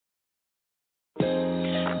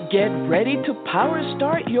Get ready to power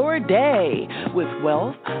start your day with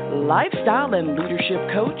wealth, lifestyle, and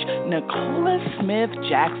leadership coach Nicola Smith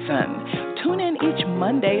Jackson. Tune in each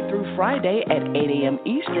Monday through Friday at 8 a.m.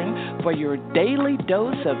 Eastern for your daily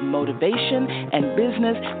dose of motivation and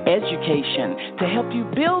business education to help you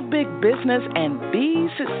build big business and be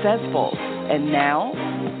successful. And now,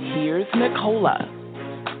 here's Nicola.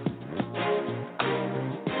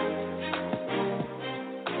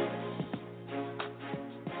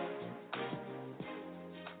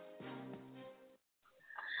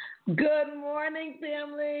 Good morning,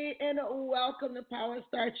 family, and welcome to Power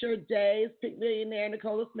Start Your Day. It's Pick Millionaire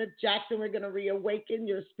Nicola Smith Jackson. We're going to reawaken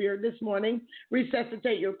your spirit this morning,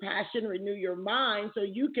 resuscitate your passion, renew your mind so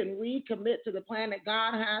you can recommit to the plan that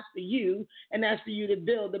God has for you, and that's for you to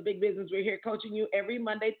build the big business. We're here coaching you every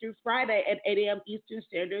Monday through Friday at 8 a.m. Eastern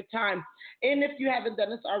Standard Time. And if you haven't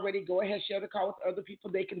done this already, go ahead, share the call with other people.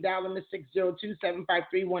 They can dial in the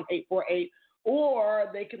 602-753-1848. Or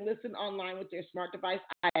they can listen online with their smart device,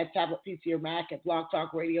 iPad, tablet, PC, or Mac at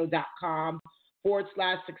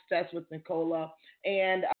blogtalkradio.com/success with Nicola.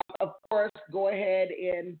 And, of course, go ahead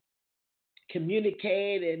and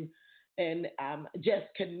communicate and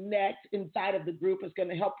just connect inside of the group. It's going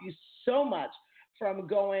to help you so much from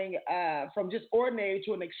going from just ordinary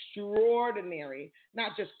to an extraordinary,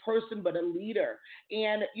 not just person, but a leader.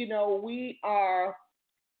 And, you know, we are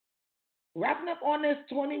wrapping up on this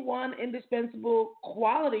 21 indispensable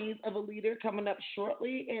qualities of a leader coming up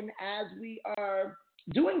shortly. And as we are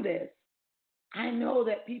doing this, I know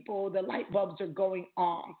that the light bulbs are going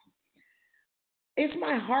off. It's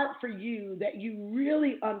my heart for you that you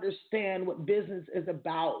really understand what business is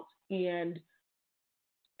about. And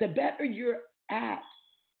the better you're at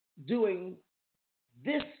doing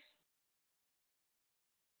this,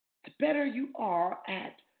 the better you are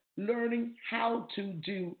at learning how to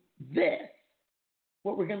do this,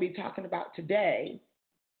 what we're going to be talking about today.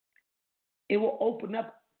 It will open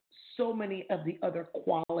up so many of the other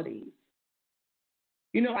qualities.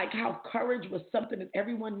 You know, like how courage was something that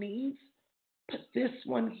everyone needs, but this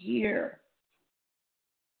one here,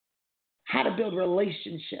 how to build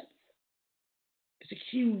relationships, is a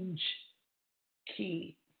huge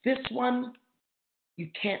key. This one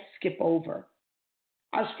you can't skip over.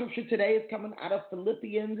 Our scripture today is coming out of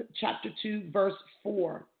Philippians chapter 2, verse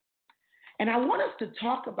 4. And I want us to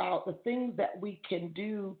talk about the things that we can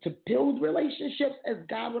do to build relationships as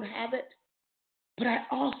God would have it. But I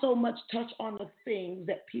also must touch on the things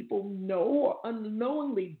that people know or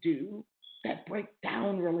unknowingly do that break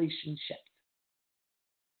down relationships.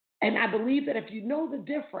 And I believe that if you know the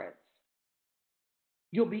difference,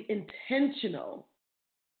 you'll be intentional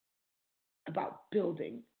about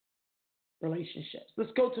building relationships.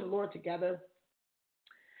 Let's go to the Lord together.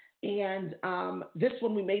 And this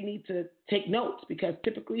one we may need to take notes because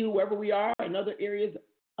typically whoever we are in other areas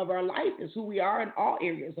of our life is who we are in all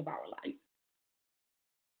areas of our life.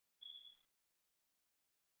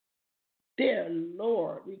 Dear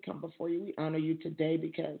Lord, we come before you. We honor you today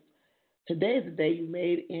because today is the day you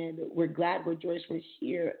made, and we're glad, we're joyous, we're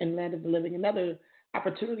here in land of the living. Another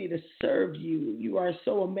opportunity to serve you. You are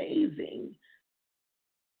so amazing.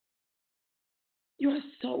 You are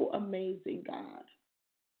so amazing, God.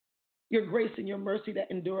 Your grace and your mercy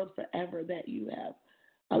that endureth forever that you have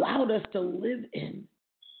allowed us to live in.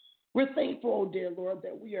 We're thankful, oh dear Lord,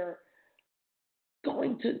 that we are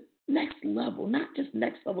going to next level, not just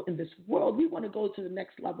next level in this world. We want to go to the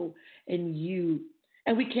next level in you.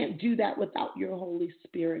 And we can't do that without your Holy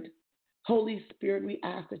Spirit. Holy Spirit, we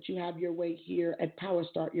ask that you have your way here at Power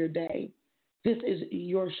Start Your Day. This is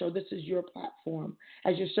your show. This is your platform.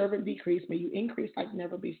 As your servant decrease, may you increase like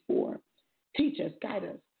never before. Teach us, guide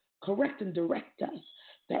us, correct and direct us,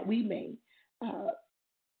 that we may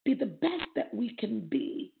be the best that we can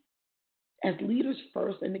be as leaders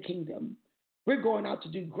first in the kingdom. We're going out to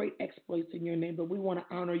do great exploits in your name, but we want to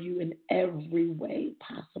honor you in every way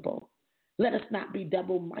possible. Let us not be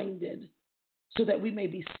double-minded so that we may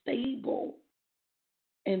be stable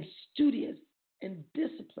and studious and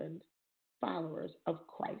disciplined followers of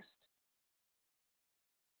Christ.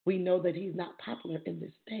 We know that he's not popular in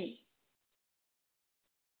this day.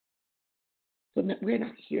 So we're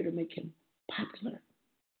not here to make him popular.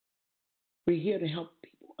 We're here to help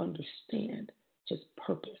people understand his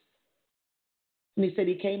purpose. And he said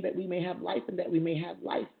he came that we may have life and that we may have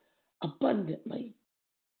life abundantly.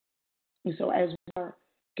 And so as we are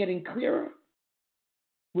getting clearer,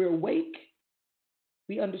 we're awake,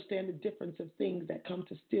 we understand the difference of things that come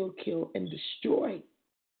to steal, kill, and destroy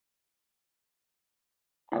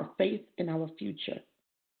our faith and our future.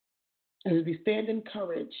 As we stand in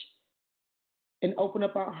courage and open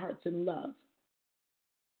up our hearts in love,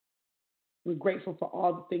 We're grateful for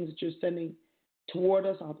all the things that you're sending toward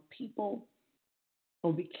us, all the people.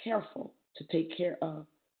 And be careful to take care of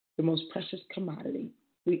the most precious commodity.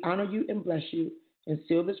 We honor you and bless you and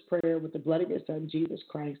seal this prayer with the blood of your Son, Jesus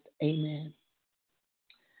Christ. Amen.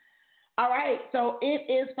 All right, so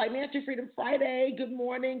it is Financial Freedom Friday. Good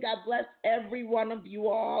morning. God bless every one of you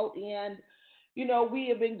all. And, we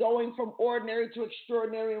have been going from ordinary to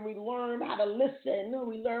extraordinary, and we learned how to listen.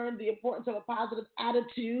 We learned the importance of a positive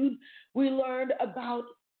attitude. We learned about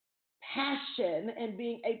passion and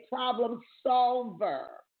being a problem solver.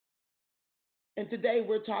 And today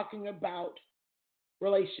we're talking about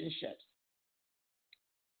relationships.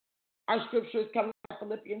 Our scripture is coming from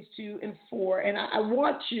Philippians 2 and 4. And I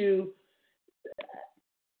want you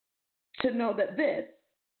to know that this,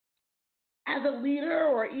 as a leader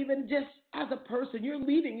or even just as a person, you're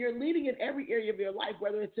leading in every area of your life,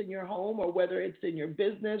 whether it's in your home or whether it's in your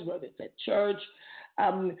business, whether it's at church.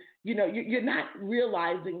 You're not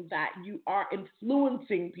realizing that you are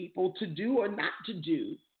influencing people to do or not to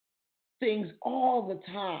do things all the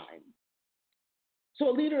time. So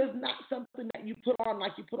a leader is not something that you put on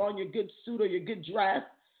like you put on your good suit or your good dress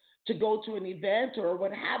to go to an event or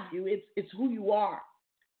what have you. It's who you are.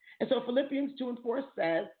 And so Philippians 2 and 4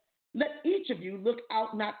 says, let each of you look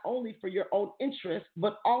out not only for your own interests,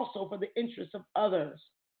 but also for the interests of others.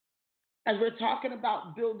 As we're talking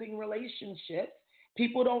about building relationships,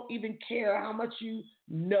 people don't even care how much you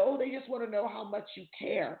know. They just want to know how much you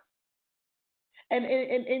care. And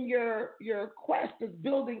in your quest of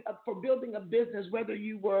building a business, whether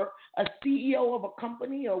you were a CEO of a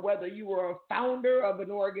company or whether you were a founder of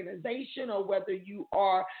an organization or whether you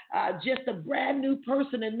are just a brand new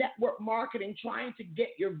person in network marketing trying to get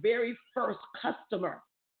your very first customer,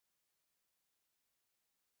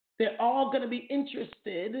 they're all going to be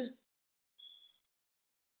interested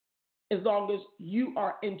as long as you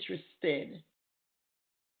are interested.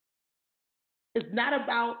 It's not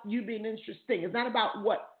about you being interesting. It's not about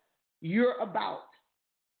what you're about.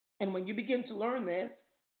 And when you begin to learn this,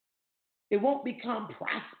 it won't become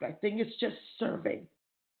prospecting. It's just serving.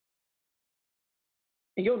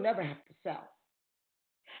 And you'll never have to sell.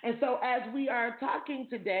 And so as we are talking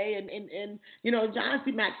today, and John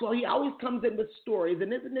C. Maxwell, he always comes in with stories.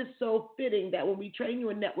 And isn't this so fitting that when we train you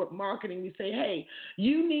in network marketing, we say, hey,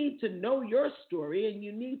 you need to know your story, and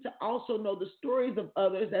you need to also know the stories of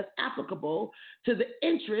others that's applicable to the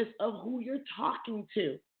interests of who you're talking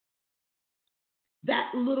to. That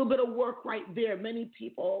little bit of work right there, many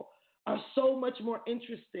people are so much more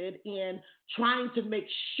interested in trying to make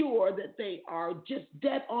sure that they are just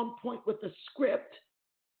dead on point with the script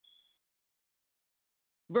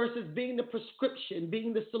versus being the prescription,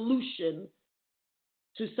 being the solution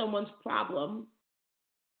to someone's problem.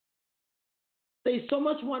 They so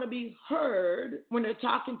much want to be heard when they're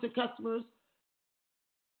talking to customers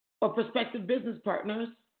or prospective business partners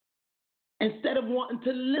instead of wanting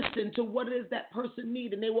to listen to what it is that person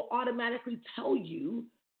needs. And they will automatically tell you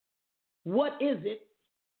what is it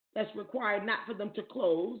that's required, not for them to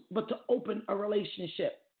close, but to open a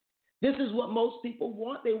relationship. This is what most people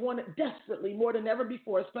want. They want it desperately, more than ever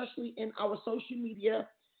before, especially in our social media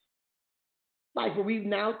life, where we've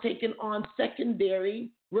now taken on secondary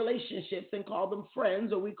relationships and call them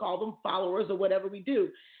friends, or we call them followers, or whatever we do.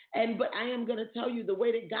 But I am going to tell you, the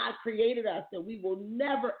way that God created us, that we will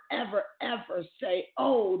never, ever, ever say,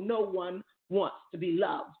 oh, no one wants to be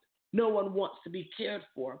loved. No one wants to be cared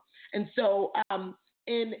for. And so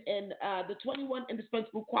in the 21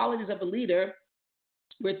 indispensable qualities of a leader,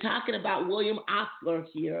 we're talking about William Osler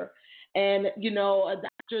here, and, a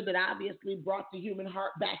doctor that obviously brought the human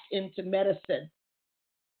heart back into medicine.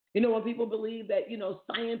 When people believe that,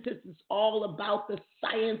 scientists is all about the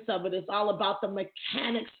science of it, it's all about the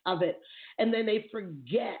mechanics of it, and then they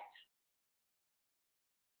forget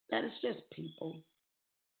that it's just people.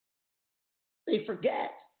 They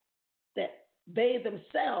forget that they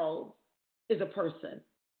themselves is a person.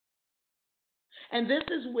 And this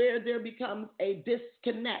is where there becomes a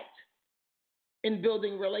disconnect in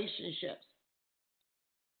building relationships.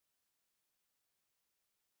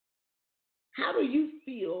 How do you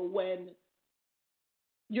feel when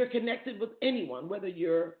you're connected with anyone, whether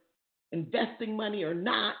you're investing money or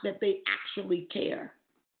not, that they actually care?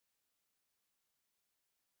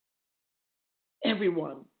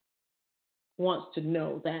 Everyone wants to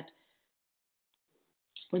know that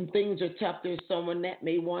when things are tough, there's someone that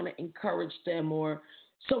may want to encourage them, or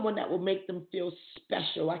someone that will make them feel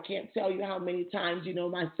special. I can't tell you how many times,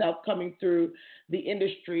 myself coming through the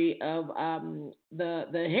industry of the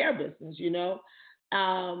hair business,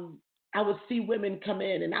 I would see women come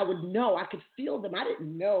in and I would know, I could feel them. I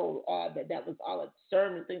didn't know that was all a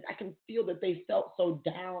sermon and things. I can feel that they felt so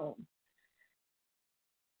down.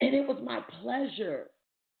 And it was my pleasure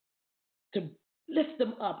to lift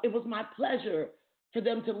them up. It was my pleasure for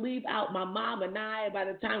them to leave out. My mom and I, by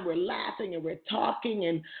the time we're laughing and we're talking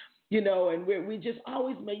and, and we just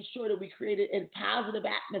always made sure that we created a positive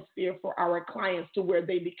atmosphere for our clients to where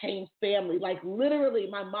they became family. Like literally,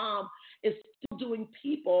 my mom is still doing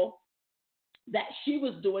people that she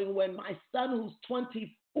was doing when my son, who's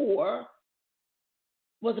 24,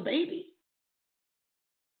 was a baby.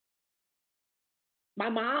 My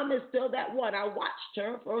mom is still that one. I watched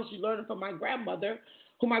her. First, she learned it from my grandmother,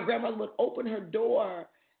 who my grandmother would open her door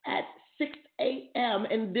at 6 a.m.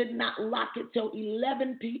 and did not lock it till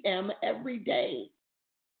 11 p.m. every day.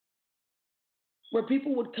 Where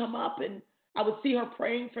people would come up and I would see her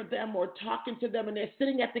praying for them or talking to them, and they're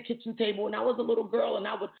sitting at the kitchen table. And I was a little girl, and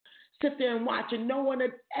I would sit there and watch, and no one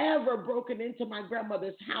had ever broken into my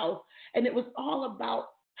grandmother's house. And it was all about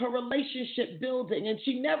her relationship building. And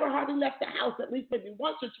she never hardly left the house, at least maybe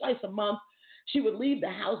once or twice a month. She would leave the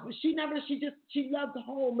house, but she loved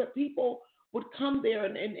home. That people would come there,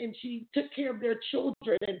 and she took care of their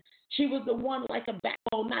children. And she was the one like a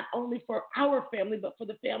backbone, not only for our family, but for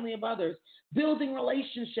the family of others, building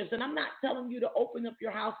relationships. And I'm not telling you to open up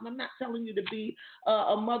your house, and I'm not telling you to be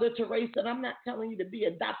a Mother Teresa, and I'm not telling you to be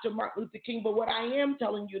a Dr. Martin Luther King, but what I am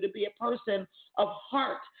telling you to be a person of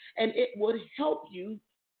heart, and it would help you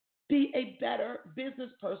be a better business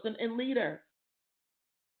person and leader.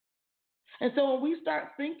 And so when we start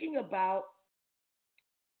thinking about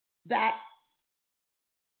that,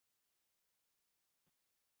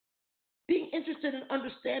 being interested in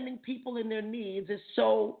understanding people and their needs is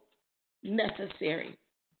so necessary.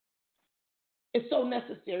 It's so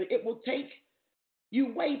necessary. It will take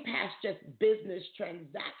you way past just business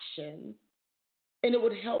transactions, and it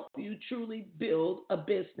would help you truly build a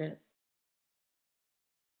business.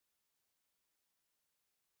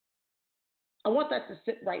 I want that to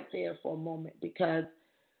sit right there for a moment, because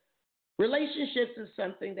relationships is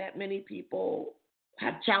something that many people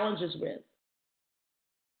have challenges with.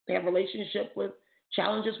 They have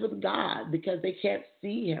challenges with God because they can't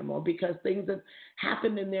see him, or because things have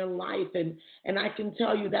happened in their life. And I can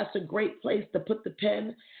tell you that's a great place to put the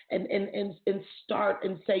pen and start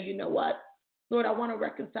and say, you know what, Lord, I want to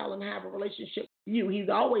reconcile and have a relationship with you. He's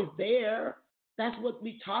always there. That's what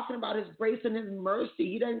we're talking about, his grace and his mercy.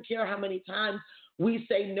 He doesn't care how many times we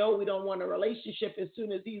say no, we don't want a relationship. As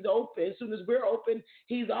soon as he's open, as soon as we're open,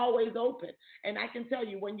 he's always open. And I can tell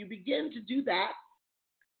you, when you begin to do that,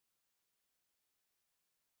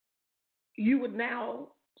 you would now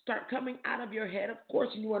start coming out of your head. Of course,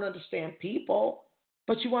 you want to understand people,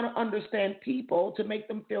 but you want to understand people to make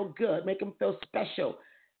them feel good, make them feel special,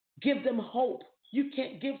 give them hope. You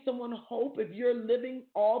can't give someone hope if you're living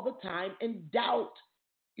all the time in doubt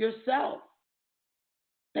yourself.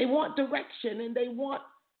 They want direction, and they want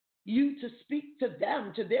you to speak to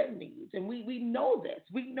them, to their needs. And we know this.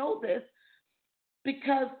 We know this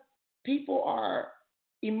because people are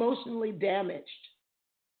emotionally damaged.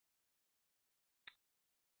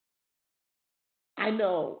 I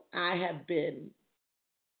know I have been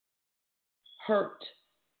hurt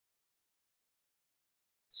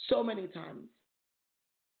so many times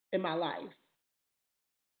in my life.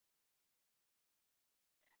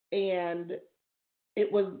 And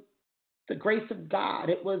it was the grace of God.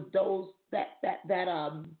 It was that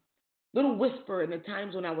little whisper in the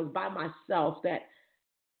times when I was by myself that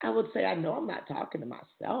I would say, I know I'm not talking to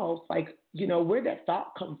myself. Like, where'd that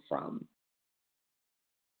thought come from?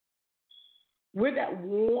 Where'd that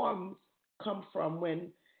warmth come from when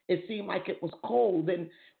it seemed like it was cold? And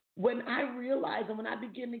when I realized, and when I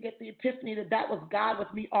began to get the epiphany that was God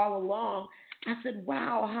with me all along, I said,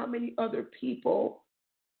 wow, how many other people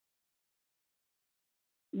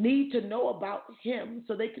need to know about him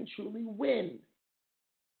so they can truly win?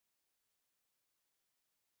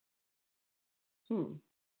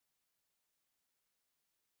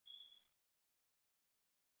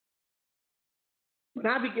 When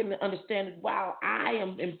I begin to understand, wow, I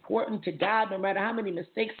am important to God no matter how many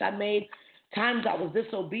mistakes I made, times I was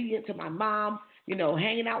disobedient to my mom,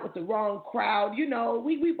 hanging out with the wrong crowd.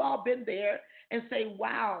 We've all been there, and say,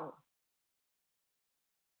 wow,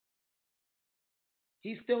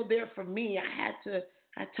 he's still there for me.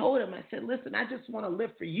 I told him, I said, listen, I just want to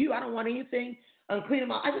live for you. I don't want anything unclean in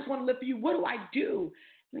my life. I just want to live for you. What do I do?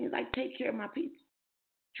 And he's like, take care of my people.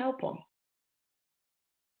 Help them.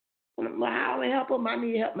 Well, how do I help them? I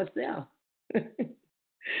need help myself.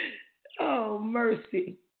 Oh,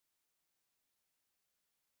 mercy.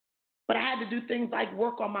 But I had to do things like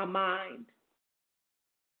work on my mind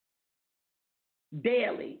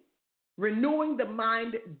daily, renewing the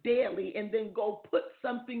mind daily, and then go put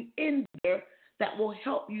something in there that will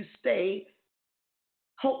help you stay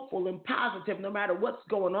hopeful and positive no matter what's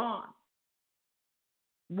going on.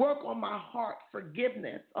 Work on my heart,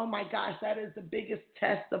 forgiveness. Oh my gosh, that is the biggest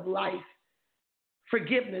test of life.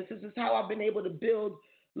 Forgiveness. This is how I've been able to build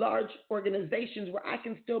large organizations where I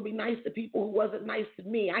can still be nice to people who wasn't nice to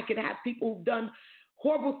me. I could have people who've done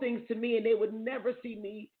horrible things to me and they would never see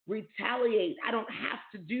me retaliate. I don't have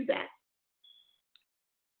to do that.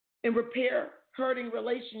 And repair hurting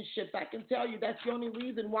relationships. I can tell you that's the only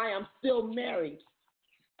reason why I'm still married.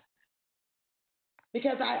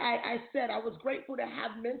 Because I said I was grateful to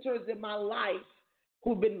have mentors in my life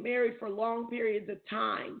who've been married for long periods of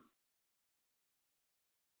time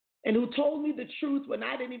and who told me the truth when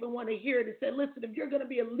I didn't even want to hear it. He said, listen, if you're going to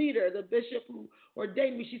be a leader, the bishop who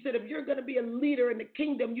ordained me, she said, if you're going to be a leader in the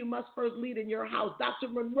kingdom, you must first lead in your house.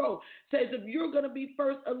 Dr. Monroe says, if you're going to be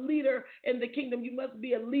first a leader in the kingdom, you must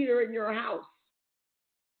be a leader in your house.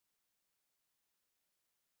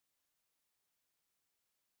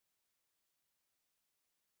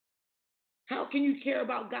 How can you care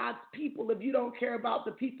about God's people if you don't care about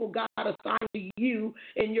the people God assigned to you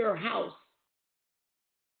in your house?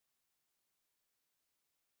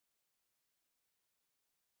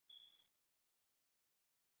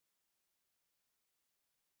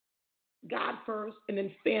 God first and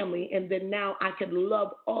then family, and then now I can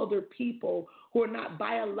love other people who are not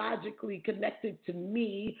biologically connected to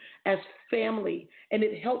me as family, and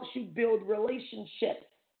it helps you build relationships.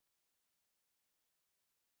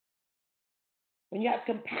 When you have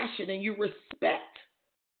compassion and you respect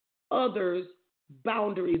others'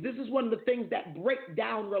 boundaries. This is one of the things that break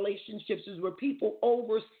down relationships is where people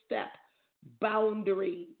overstep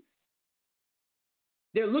boundaries.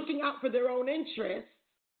 They're looking out for their own interests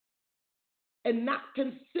and not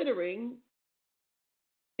considering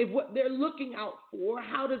if what they're looking out for,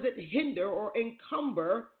 how does it hinder or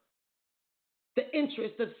encumber the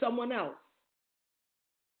interest of someone else?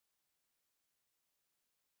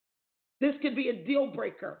 This could be a deal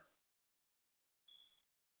breaker.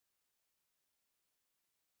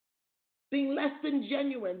 Being less than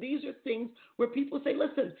genuine. These are things where people say,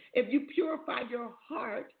 listen, if you purify your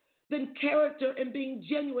heart, then character and being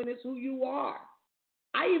genuine is who you are.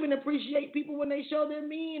 I even appreciate people when they show they're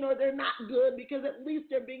mean or they're not good because at least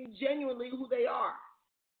they're being genuinely who they are.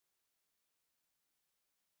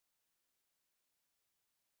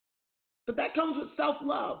 But that comes with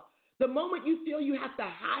self-love. The moment you feel you have to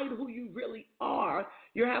hide who you really are,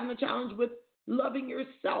 you're having a challenge with loving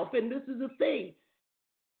yourself. And this is the thing.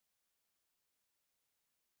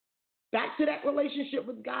 Back to that relationship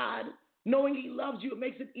with God, knowing He loves you, it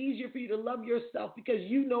makes it easier for you to love yourself because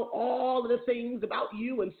you know all of the things about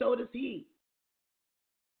you, and so does He.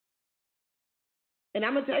 And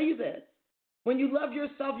I'm going to tell you this. When you love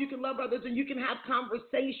yourself, you can love others, and you can have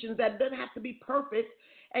conversations that doesn't have to be perfect,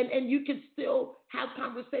 and you can still have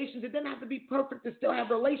conversations. It doesn't have to be perfect to still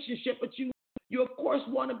have a relationship, but you of course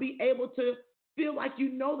want to be able to feel like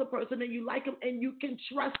you know the person and you like them and you can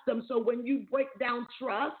trust them. So when you break down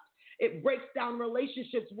trust, it breaks down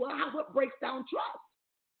relationships. Well, what breaks down trust?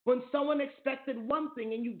 When someone expected one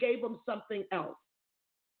thing and you gave them something else.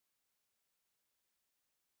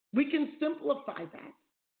 We can simplify that.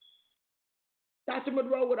 Dr.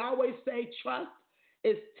 Monroe would always say trust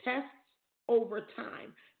is tests over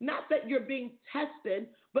time. Not that you're being tested,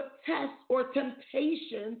 but tests or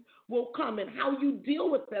temptations will come, and how you deal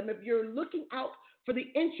with them. If you're looking out for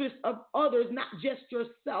the interests of others, not just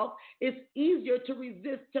yourself, it's easier to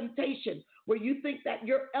resist temptation, where you think that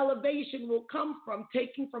your elevation will come from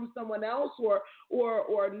taking from someone else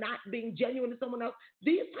or not being genuine to someone else.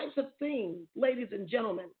 These types of things, ladies and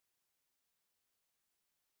gentlemen,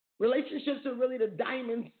 relationships are really the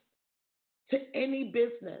diamonds to any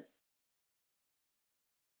business.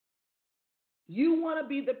 You want to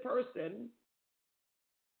be the person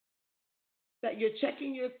that you're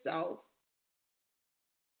checking yourself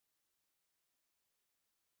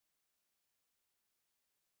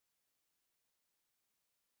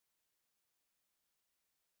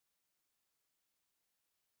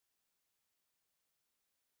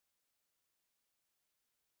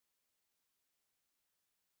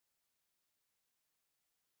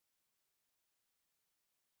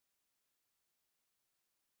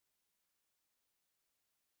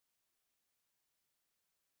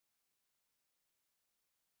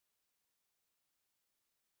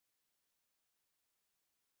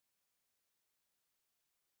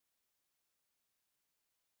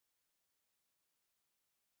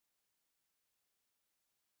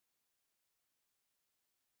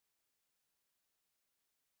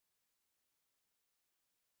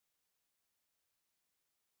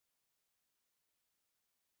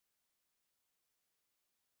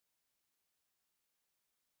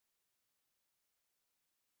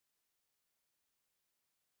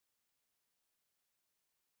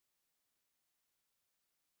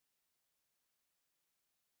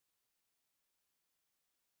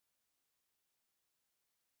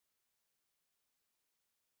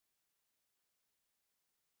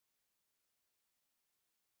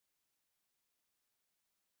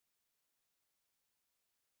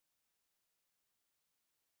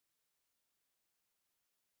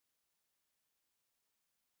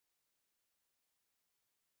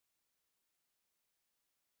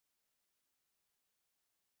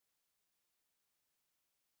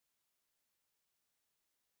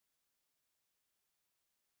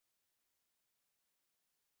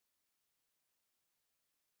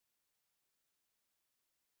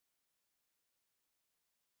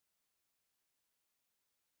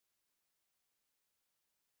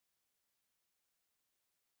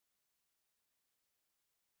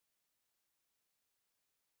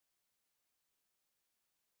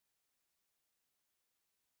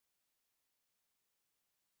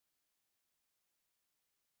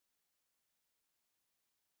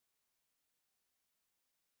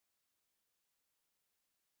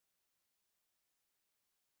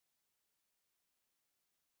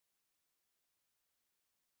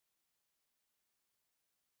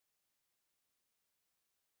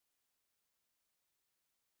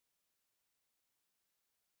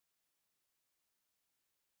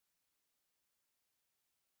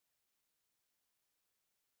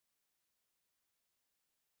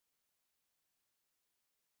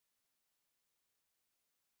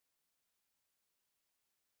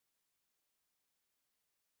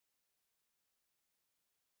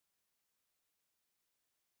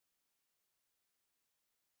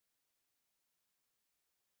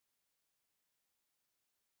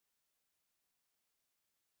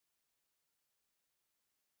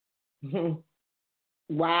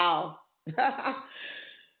Wow.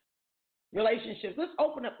 Relationships. Let's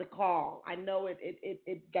open up the call. I know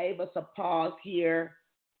it gave us a pause here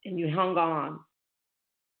and you hung on.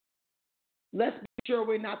 Let's be sure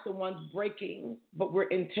we're not the ones breaking, but we're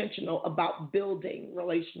intentional about building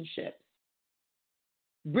relationships,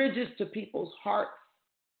 bridges to people's hearts,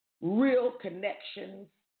 real connections,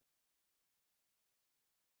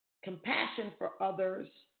 compassion for others,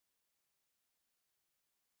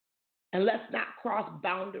 and let's not cross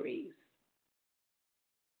boundaries,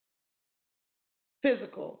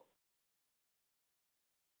 physical,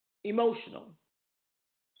 emotional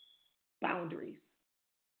boundaries.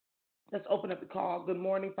 Let's open up the call. Good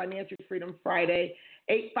morning, Financial Freedom Friday.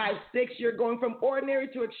 856, you're going from ordinary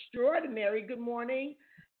to extraordinary. Good morning.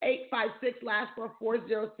 856, last for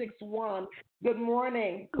 4061. Good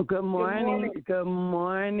morning. Good morning. Good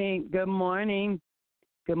morning. Good morning.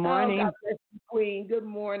 Good morning. Oh, God bless you, Queen. Good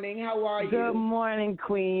morning. How are you? Good morning,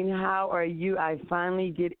 Queen. How are you? I finally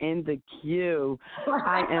get in the queue.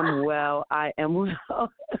 I am well.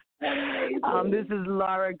 This is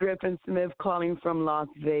Laura Griffin Smith calling from Las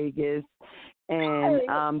Vegas. And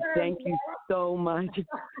thank you so much. It's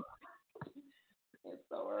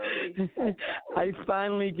so early. I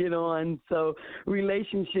finally get on. So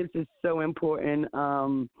relationships is so important,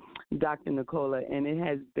 Dr. Nicola, and it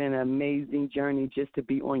has been an amazing journey just to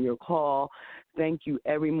be on your call. Thank you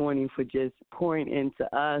every morning for just pouring into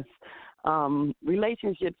us.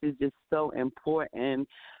 Relationships is just so important.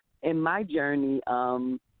 In my journey,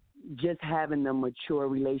 just having the mature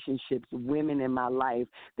relationships, women in my life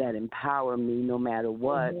that empower me no matter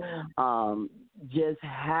what, just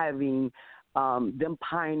having them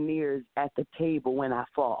pioneers at the table when I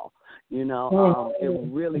fall, it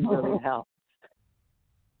really, really helps.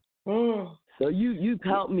 So you've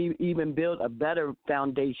helped me even build a better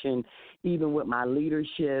foundation, even with my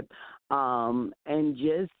leadership, and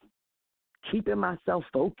just keeping myself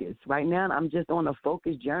focused. Right now, I'm just on a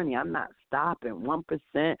focused journey. I'm not stopping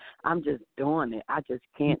 1%. I'm just doing it. I just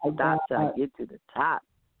can't stop till I get to the top.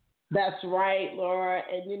 That's right, Laura.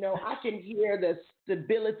 And, I can hear the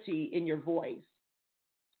stability in your voice.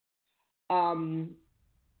 You're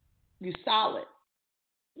solid.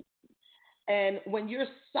 And when you're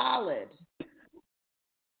solid,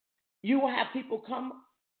 you will have people come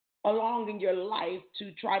along in your life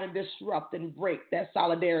to try to disrupt and break that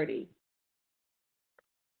solidarity.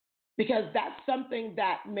 Because that's something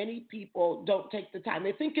that many people don't take the time.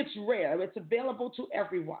 They think it's rare. It's available to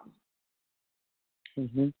everyone.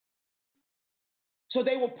 Mm-hmm. So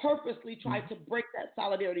they will purposely try to break that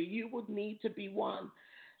solidarity. You would need to be one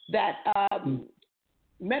that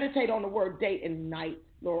meditate on the word day and night,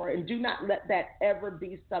 Laura, and do not let that ever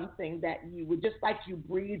be something that you would, just like you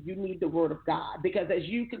breathe, you need the word of God. Because as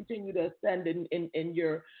you continue to ascend in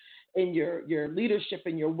your leadership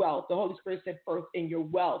and your wealth, the Holy Spirit said first in your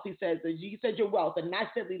wealth. He said your wealth, and I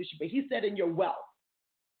said leadership, but he said in your wealth,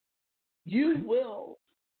 you will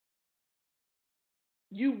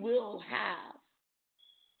have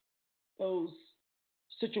those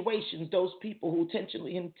situations, those people who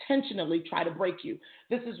intentionally try to break you.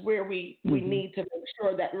 This is where we need to make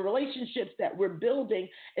sure that the relationships that we're building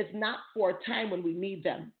is not for a time when we need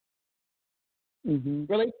them.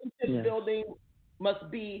 Relationship building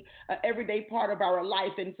must be an everyday part of our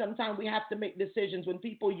life, and sometimes we have to make decisions when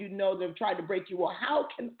people they've tried to break you. Well, how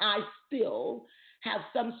can I still have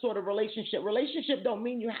some sort of relationship? Relationship don't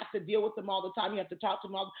mean you have to deal with them all the time. You have to talk to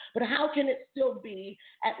them all, but how can it still be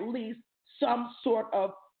at least some sort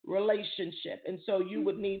of relationship? And so you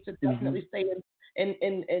would need to definitely stay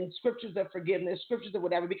in scriptures of forgiveness, scriptures of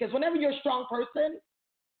whatever, because whenever you're a strong person,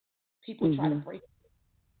 people try to break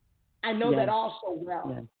you. I know that all so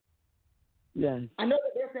well. Yes. I know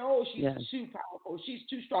that they're saying, oh, she's too powerful, she's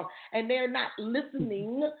too strong. And they're not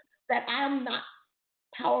listening that I'm not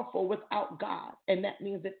powerful without God. And that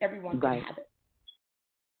means that everyone can have it.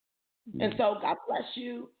 And so God bless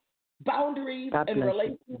you. Boundaries and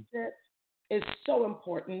relationships is so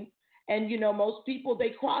important. And, most people, they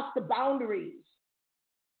cross the boundaries.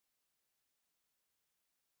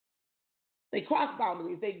 They cross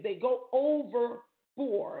boundaries. They go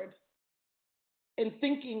overboard in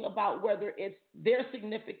thinking about whether it's their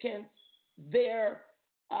significance, their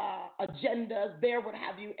agendas, their what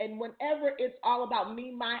have you. And whenever it's all about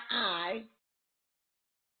me, my, I,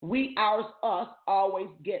 we, ours, us always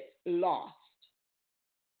gets lost.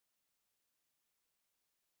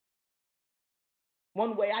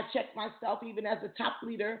 One way I check myself, even as a top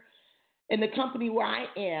leader in the company where I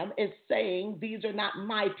am, is saying these are not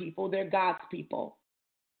my people, they're God's people.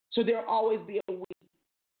 So there'll always be a we.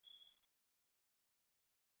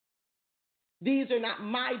 These are not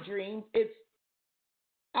my dreams. It's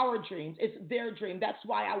our dreams. It's their dream. That's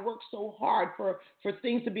why I work so hard for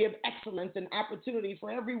things to be of excellence and opportunity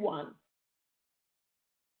for everyone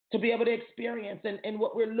to be able to experience. And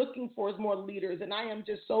what we're looking for is more leaders. And I am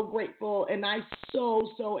just so grateful. And I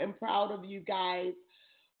so am proud of you guys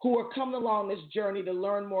who are coming along this journey to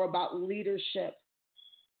learn more about leadership.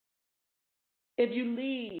 If you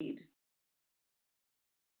lead,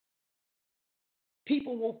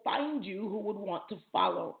 people will find you who would want to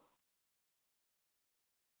follow.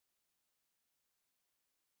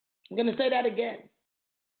 I'm going to say that again.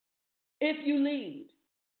 If you lead,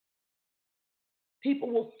 people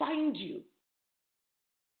will find you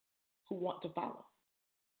who want to follow.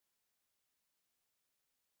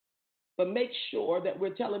 But make sure that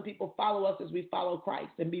we're telling people follow us as we follow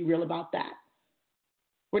Christ, and be real about that.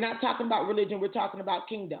 We're not talking about religion, we're talking about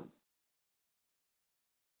kingdom.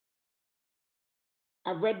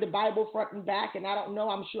 I've read the Bible front and back, and I don't know,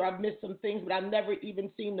 I'm sure I've missed some things, but I've never even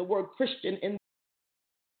seen the word Christian in.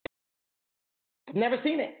 I've never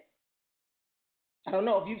seen it. I don't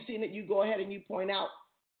know if you've seen it. You go ahead and you point out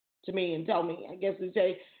to me and tell me. I guess we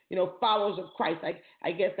say, followers of Christ.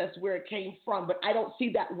 I guess that's where it came from. But I don't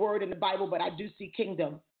see that word in the Bible, but I do see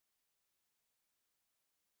kingdom.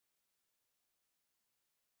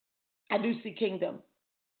 I do see kingdom.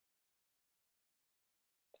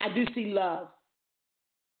 I do see love.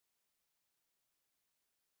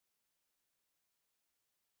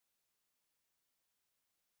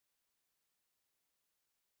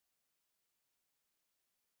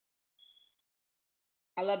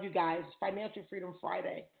 I love you guys. Financial Freedom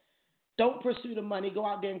Friday. Don't pursue the money. Go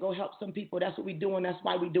out there and go help some people. That's what we're doing. That's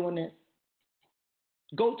why we're doing this.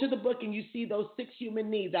 Go to the book and you see those 6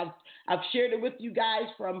 human needs. I've shared it with you guys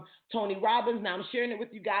from Tony Robbins. Now I'm sharing it with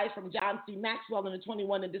you guys from John C. Maxwell and the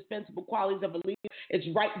 21 Indispensable Qualities of a Leader. It's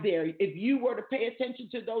right there. If you were to pay attention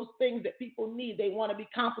to those things that people need, they want to be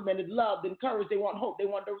complimented, loved, encouraged. They want hope. They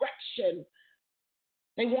want direction.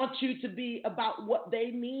 They want you to be about what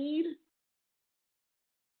they need.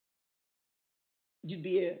 You'd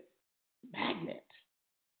be a magnet.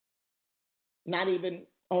 Not even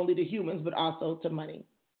only to humans, but also to money.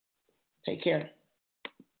 Take care.